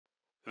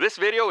This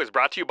video is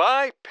brought to you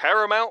by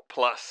Paramount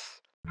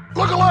Plus.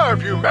 Look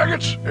alive, you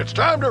maggots! It's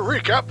time to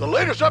recap the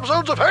latest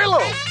episodes of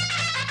Halo!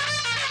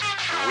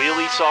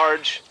 Really,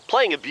 Sarge?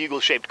 Playing a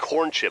bugle-shaped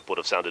corn chip would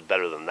have sounded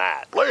better than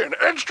that. Play an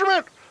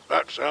instrument?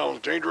 That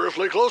sounds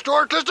dangerously close to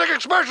artistic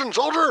expression,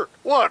 soldier!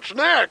 What's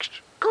next?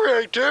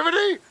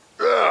 Creativity?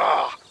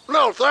 Ugh,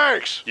 no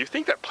thanks! You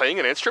think that playing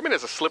an instrument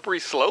is a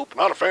slippery slope?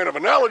 Not a fan of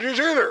analogies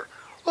either.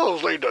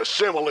 Those lead to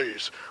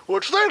similes,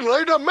 which then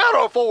lead to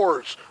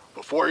metaphors.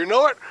 Before you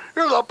know it,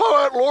 you're the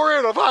poet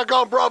laureate of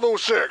Icon Bravo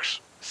 6.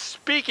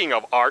 Speaking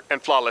of art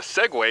and flawless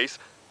segues,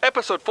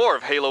 Episode 4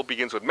 of Halo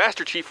begins with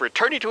Master Chief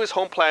returning to his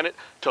home planet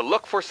to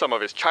look for some of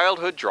his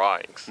childhood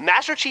drawings.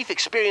 Master Chief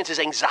experiences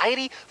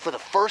anxiety for the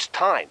first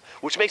time,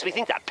 which makes me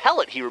think that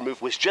pellet he removed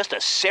was just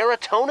a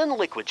serotonin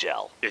liquid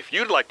gel. If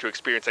you'd like to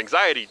experience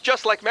anxiety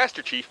just like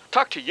Master Chief,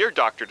 talk to your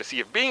doctor to see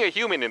if being a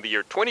human in the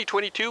year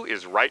 2022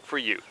 is right for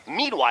you.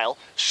 Meanwhile,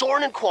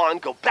 Soren and Quan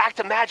go back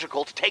to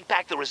Magical to take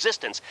back the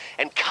Resistance,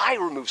 and Kai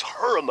removes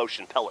her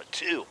emotion pellet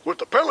too. With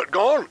the pellet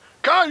gone,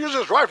 Kai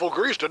uses rifle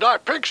grease to dye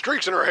pink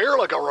streaks in her hair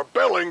like a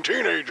rebelling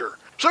teenager.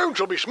 Soon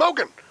she'll be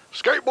smoking,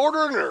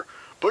 skateboarding, or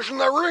pushing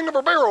the ring of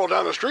her barrel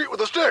down the street with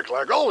a stick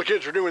like all the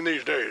kids are doing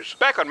these days.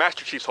 Back on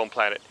Master Chief's home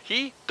planet,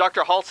 he,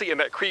 Dr. Halsey, and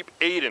that creep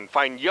Aiden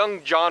find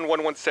young John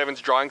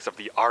 117's drawings of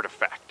the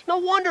artifact. No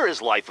wonder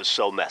his life was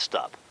so messed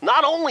up.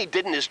 Not only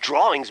didn't his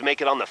drawings make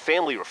it on the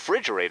family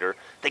refrigerator,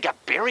 they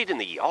got buried in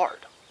the yard.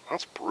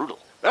 That's brutal.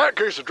 That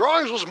case of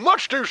drawings was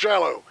much too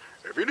shallow.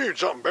 If you need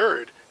something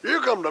buried, you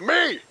come to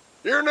me.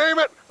 You name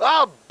it,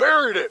 I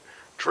buried it.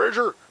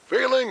 Treasure,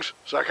 feelings,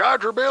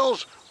 psychiatry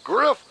bills,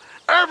 Grif,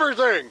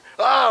 everything.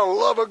 I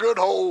love a good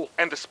hole.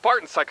 And the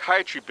Spartan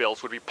psychiatry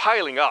bills would be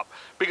piling up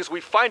because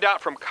we find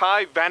out from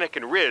Kai, Vanek,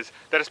 and Riz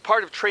that as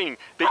part of training,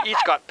 they each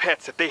got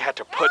pets that they had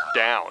to put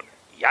down.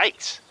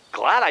 Yikes.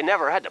 Glad I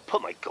never had to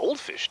put my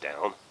goldfish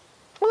down.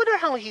 I wonder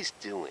how he's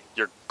doing.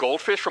 Your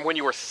goldfish from when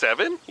you were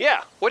 7?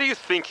 Yeah. What do you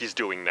think he's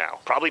doing now?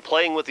 Probably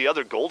playing with the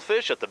other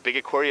goldfish at the big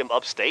aquarium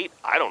upstate.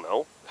 I don't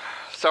know.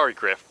 Sorry,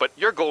 Grif, but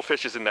your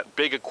goldfish is in that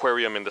big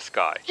aquarium in the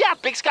sky. Yeah,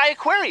 Big Sky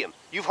Aquarium.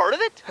 You've heard of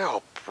it?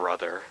 Oh,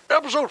 brother.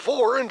 Episode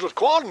 4 ends with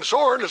Quan and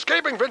Soren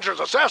escaping Fincher's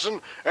assassin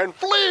and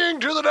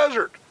fleeing to the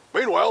desert.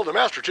 Meanwhile, the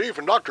Master Chief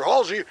and Dr.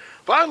 Halsey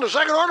find the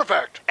second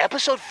artifact.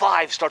 Episode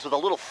 5 starts with a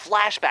little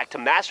flashback to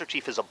Master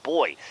Chief as a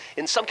boy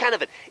in some kind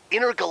of an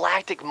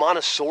intergalactic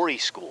Montessori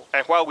school.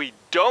 And while we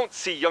don't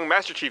see young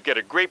Master Chief get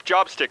a great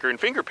job sticker in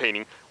finger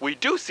painting, we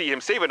do see him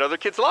save another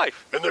kid's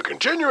life. In the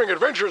continuing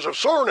adventures of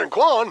Soren and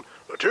Quan,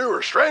 the two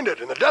are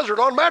stranded in the desert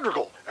on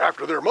Madrigal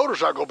after their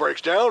motorcycle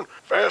breaks down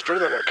faster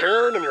than a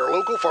Karen in your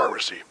local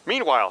pharmacy.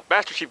 Meanwhile,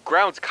 Master Chief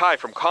grounds Kai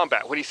from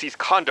combat when he sees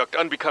conduct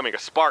unbecoming a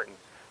Spartan,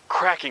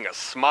 cracking a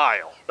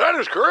smile. That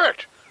is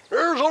correct.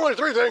 There's only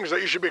 3 things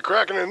that you should be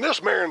cracking in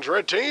this man's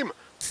red team.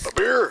 A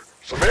beer,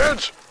 some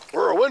meds,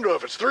 or a window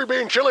if it's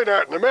 3-bean chili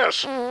night in a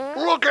mess.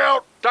 Look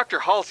out! Dr.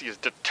 Halsey is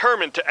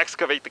determined to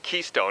excavate the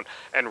keystone,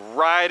 and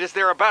right as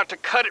they're about to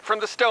cut it from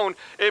the stone,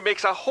 it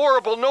makes a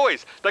horrible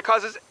noise that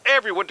causes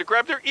everyone to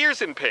grab their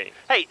ears in pain.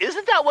 Hey,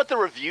 isn't that what the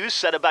reviews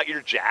said about your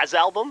jazz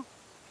album?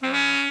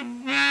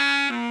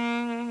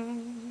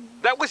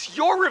 That was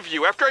your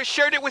review after I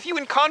shared it with you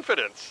in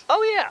confidence.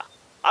 Oh yeah,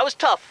 I was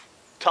tough.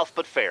 Tough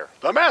but fair.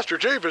 The Master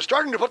Chief is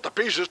starting to put the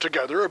pieces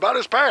together about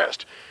his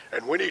past,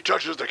 and when he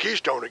touches the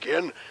keystone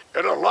again,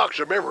 it unlocks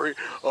a memory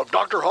of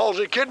Dr.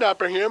 Halsey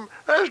kidnapping him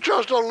as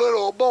just a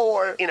little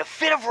boy. In a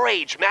fit of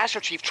rage,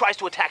 Master Chief tries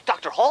to attack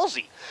Dr.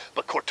 Halsey,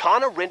 but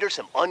Cortana renders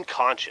him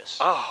unconscious.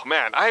 Oh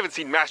man, I haven't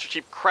seen Master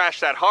Chief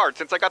crash that hard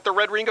since I got the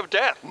Red Ring of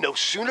Death. No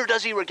sooner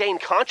does he regain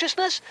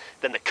consciousness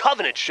than the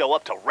Covenant show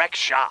up to wreck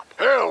shop.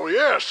 Hell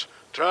yes!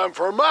 Time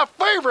for my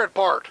favorite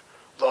part,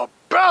 the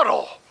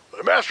battle!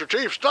 The Master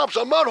Chief stomps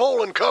a mud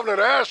hole in Covenant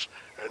ass,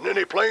 and then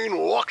he plain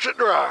walks it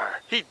dry.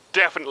 He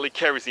definitely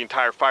carries the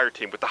entire fire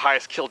team with the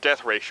highest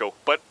kill-death ratio,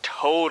 but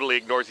totally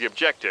ignores the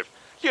objective.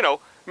 You know,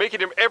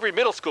 making him every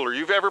middle schooler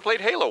you've ever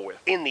played Halo with.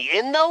 In the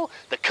end, though,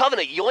 the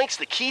Covenant yoinks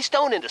the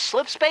keystone into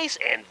slip space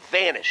and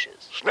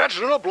vanishes.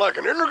 Snatching it up like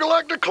an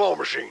intergalactic claw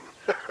machine.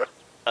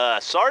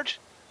 Sarge?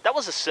 That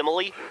was a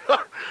simile.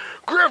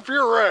 Grif,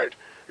 you're right.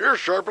 You're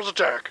sharp as a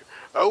tack.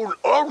 Oh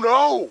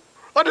no!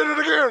 I did it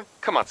again!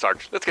 Come on,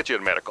 Sarge, let's get you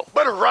to medical.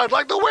 Better ride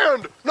like the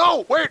wind!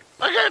 No, wait,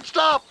 I can't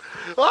stop!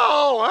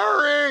 Oh,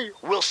 hurry!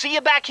 We'll see you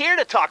back here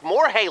to talk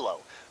more Halo,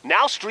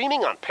 now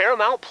streaming on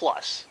Paramount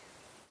Plus.